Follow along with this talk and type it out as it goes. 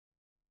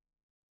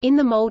In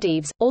the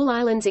Maldives, all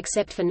islands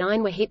except for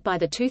 9 were hit by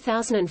the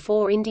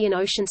 2004 Indian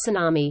Ocean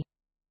tsunami.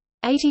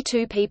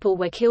 82 people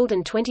were killed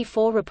and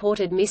 24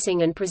 reported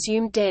missing and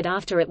presumed dead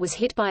after it was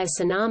hit by a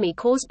tsunami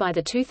caused by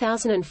the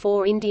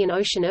 2004 Indian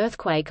Ocean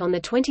earthquake on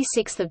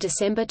 26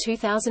 December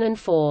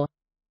 2004.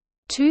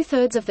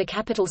 Two-thirds of the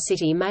capital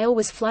city Male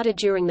was flooded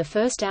during the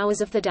first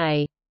hours of the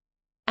day.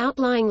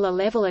 Outlying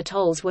low-level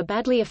atolls were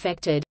badly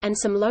affected, and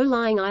some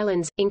low-lying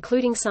islands,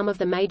 including some of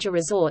the major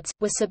resorts,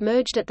 were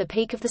submerged at the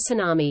peak of the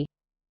tsunami.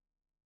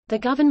 The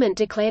government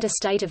declared a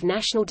state of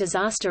national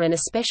disaster and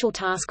a special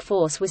task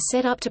force was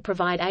set up to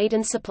provide aid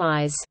and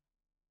supplies.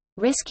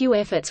 Rescue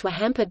efforts were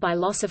hampered by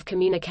loss of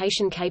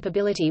communication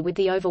capability with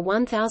the over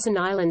 1,000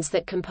 islands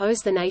that compose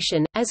the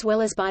nation, as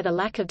well as by the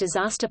lack of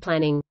disaster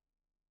planning.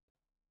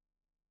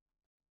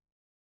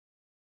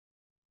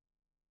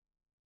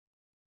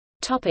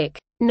 Topic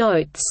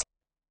Notes.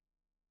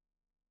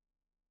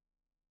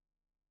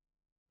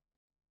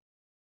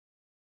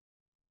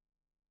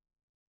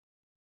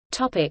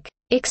 Topic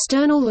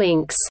External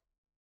links.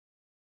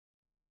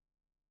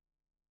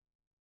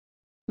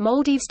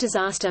 Maldives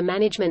Disaster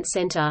Management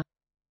Center.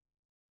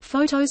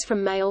 Photos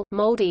from Mail,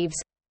 Maldives.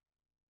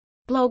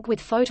 Blog with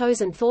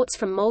photos and thoughts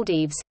from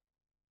Maldives.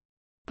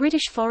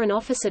 British Foreign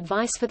Office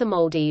advice for the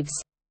Maldives.